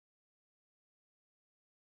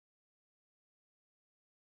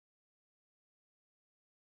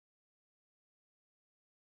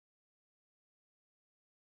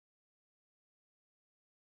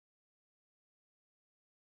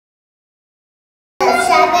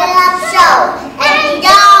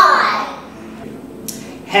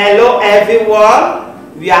Hello everyone,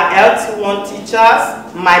 we are LT1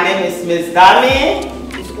 teachers. My name is Miss Dami.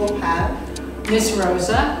 Miss Opal. Miss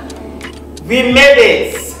Rosa. We made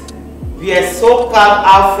it. We are so proud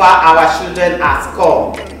how far our children have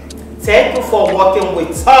come. Thank you for working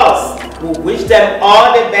with us. We wish them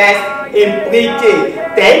all the best in pre-K.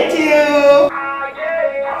 Thank you.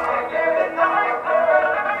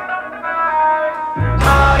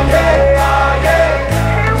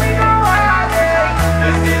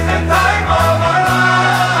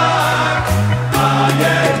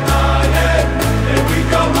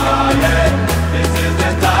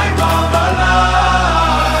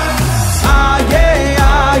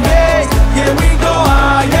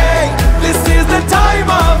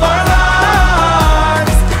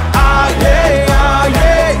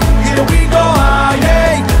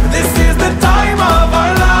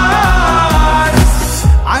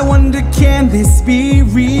 Can this be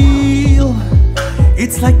real?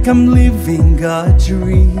 It's like I'm living a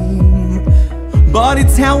dream, but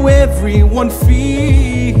it's how everyone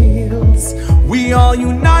feels. We all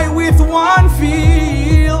unite with one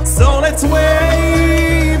feel. So let's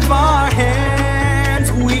wave our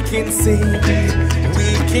hands. We can sing,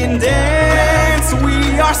 we can dance.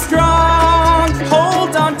 We are strong,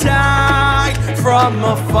 hold on tight. From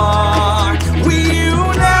afar we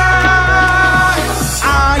unite.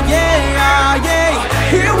 Ah yeah,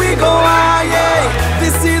 here we go, ah yeah.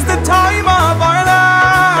 This is the time of our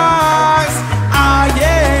lives. Ah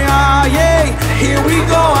yeah, here we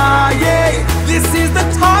go, ah yeah. This is the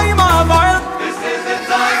time of our. This is the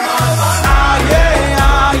time of our. Ah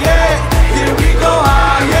yeah, here we go,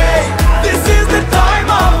 ah yeah. This is the time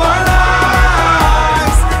of our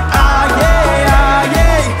lives. Ah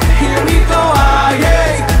yeah, here we go, ah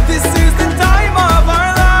yeah. This is the time of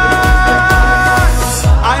our lives.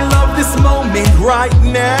 I love this moment right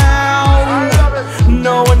now.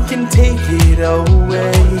 No one can take it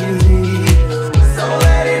away. So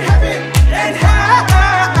let it happen and how.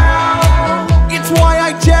 It's why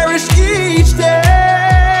I cherish each day.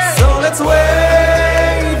 So let's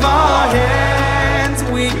wave our hands.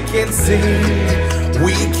 We can sing,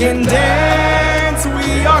 we can dance.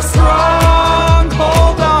 We are strong,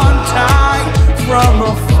 hold on tight. From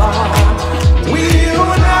afar we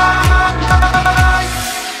unite.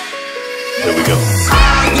 Here we go.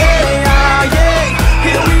 Ah yeah,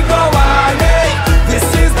 here we go, ah yeah. This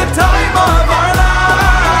is the time of our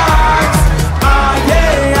lives. Ah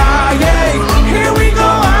yeah, here we go,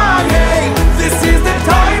 ah yeah. This is the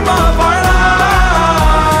time of our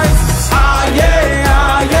lives. Ah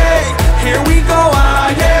yeah, here we go, ah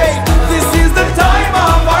yeah. This is the time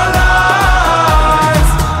of our lives.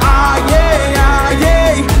 Ah yeah,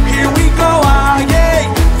 here we go, ah yeah.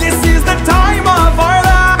 This is the time of our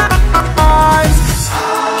lives.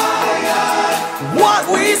 What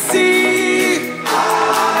we see,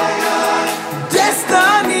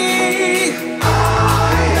 destiny.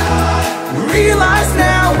 Realize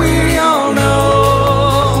now we all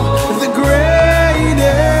know the greatest.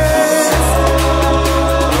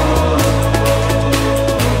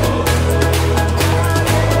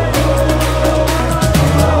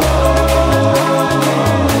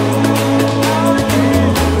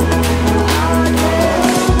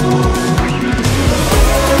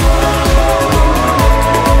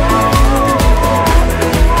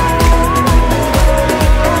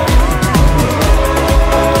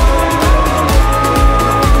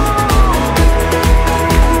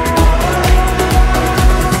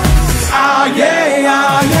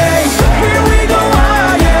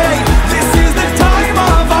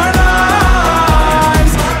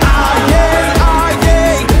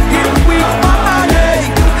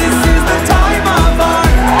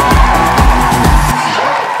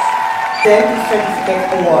 Certificate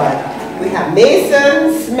Award. We have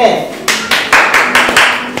Mason Smith.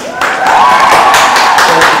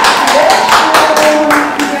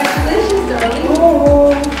 Congratulations, darling.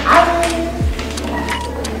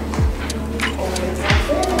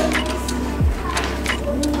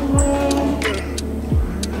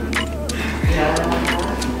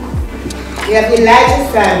 We have Elijah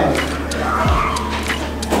Simon.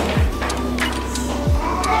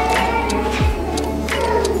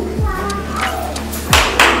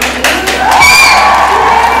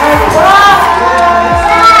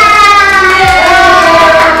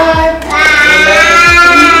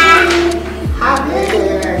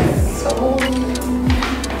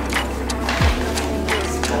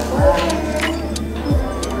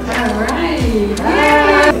 All right.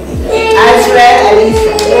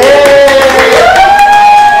 Alicia.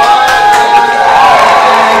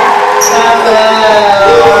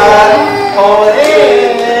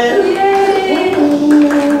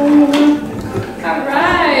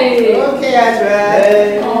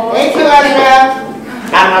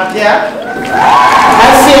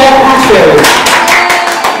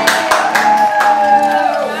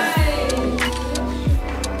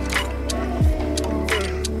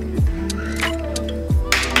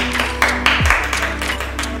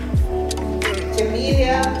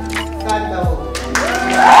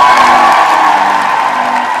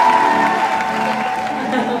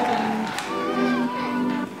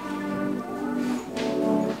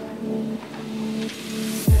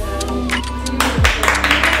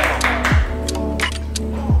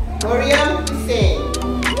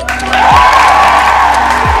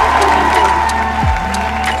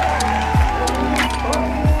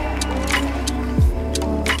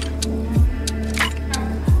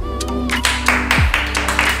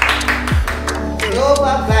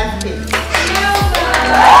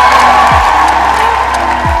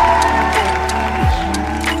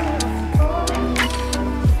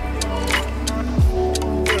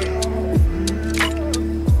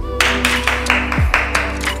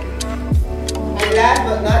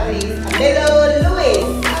 but not least, Camilo Lewis.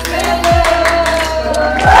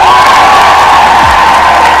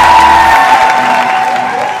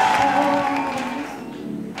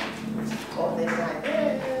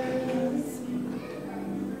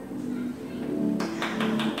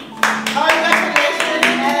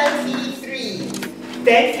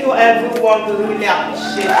 Thank you, everyone. We really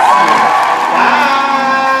appreciate you. Bye.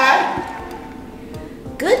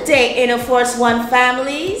 Good day, Inner Force One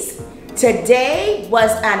families. Today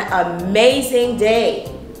was an amazing day.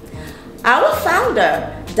 Our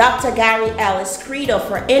founder, Dr. Gary Ellis' credo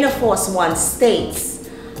for Inner Force One states,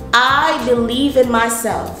 "I believe in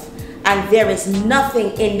myself, and there is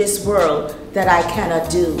nothing in this world that I cannot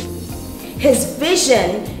do." His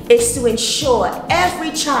vision is to ensure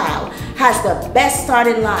every child has the best start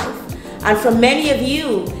in life. And for many of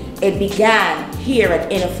you, it began here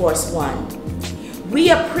at Inner Force One.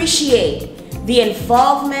 We appreciate the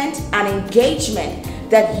involvement and engagement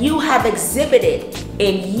that you have exhibited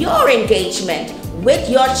in your engagement with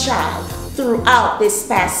your child throughout this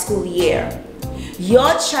past school year.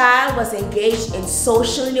 Your child was engaged in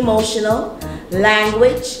social and emotional,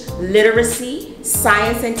 language, literacy,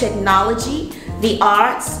 science and technology, the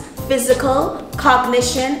arts, physical,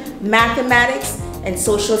 cognition, mathematics, and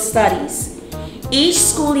social studies. Each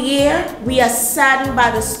school year, we are saddened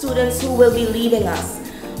by the students who will be leaving us.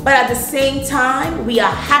 But at the same time, we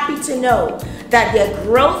are happy to know that their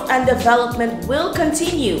growth and development will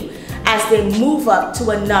continue as they move up to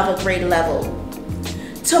another grade level.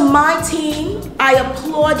 To my team, I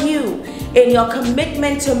applaud you in your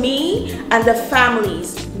commitment to me and the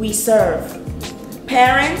families we serve.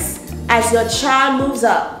 Parents, as your child moves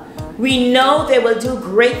up, we know they will do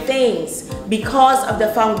great things because of the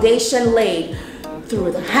foundation laid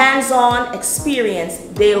through the hands-on experience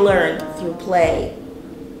they learned through play.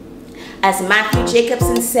 As Matthew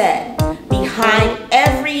Jacobson said, behind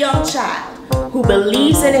every young child who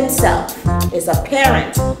believes in himself is a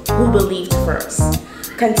parent who believed first.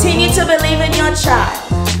 Continue to believe in your child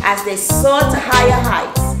as they soar to higher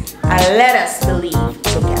heights, and let us believe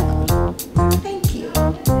together. Thank you.